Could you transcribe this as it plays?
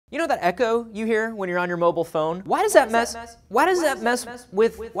You know that echo you hear when you're on your mobile phone? Why does that mess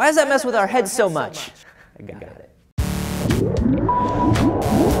with our heads so much? I got it.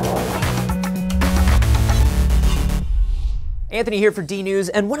 Anthony here for DNews,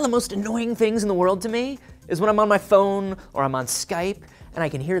 and one of the most annoying things in the world to me is when I'm on my phone or I'm on Skype and I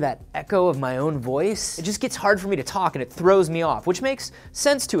can hear that echo of my own voice. It just gets hard for me to talk and it throws me off, which makes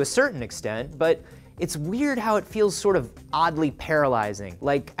sense to a certain extent, but it's weird how it feels sort of oddly paralyzing,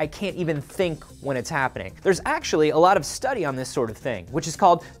 like I can't even think when it's happening. There's actually a lot of study on this sort of thing, which is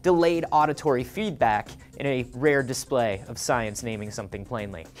called delayed auditory feedback, in a rare display of science naming something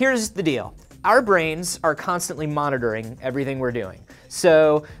plainly. Here's the deal. Our brains are constantly monitoring everything we're doing.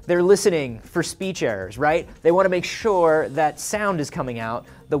 So they're listening for speech errors, right? They want to make sure that sound is coming out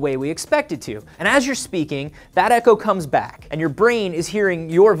the way we expect it to. And as you're speaking, that echo comes back, and your brain is hearing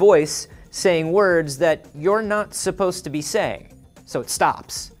your voice saying words that you're not supposed to be saying. So it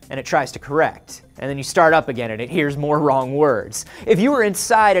stops, and it tries to correct. And then you start up again and it hears more wrong words. If you were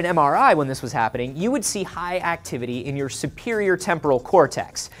inside an MRI when this was happening, you would see high activity in your superior temporal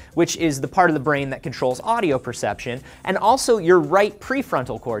cortex, which is the part of the brain that controls audio perception, and also your right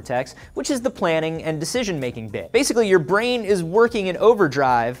prefrontal cortex, which is the planning and decision-making bit. Basically, your brain is working in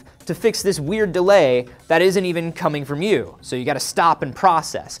overdrive to fix this weird delay that isn't even coming from you. So you gotta stop and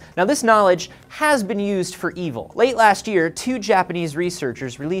process. Now, this knowledge has been used for evil. Late last year, 2 Japanese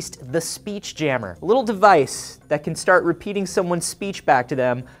researchers released the SpeechJammer, a little device that can start repeating someone's speech back to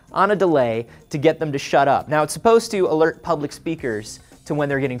them on a delay to get them to shut up. Now, it's supposed to alert public speakers to when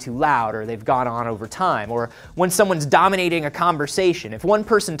they're getting too loud or they've gone on over time, or when someone's dominating a conversation. If one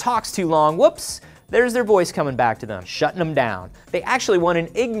person talks too long, whoops, there's their voice coming back to them, shutting them down. They actually won an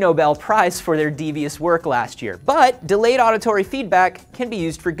Ig Nobel Prize for their devious work last year. But delayed auditory feedback can be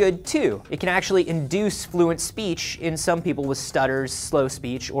used for good too. It can actually induce fluent speech in some people with stutters, slow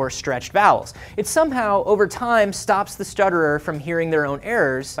speech, or stretched vowels. It somehow, over time, stops the stutterer from hearing their own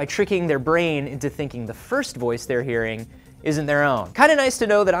errors by tricking their brain into thinking the first voice they're hearing isn't their own. Kinda nice to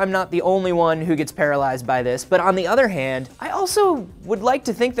know that I'm not the only one who gets paralyzed by this, but on the other hand, I also would like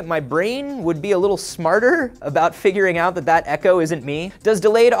to think that my brain would be a little smarter about figuring out that that echo isn't me. Does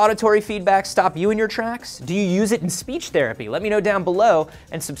delayed auditory feedback stop you in your tracks? Do you use it in speech therapy? Let me know down below,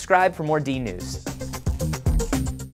 and subscribe for more DNews.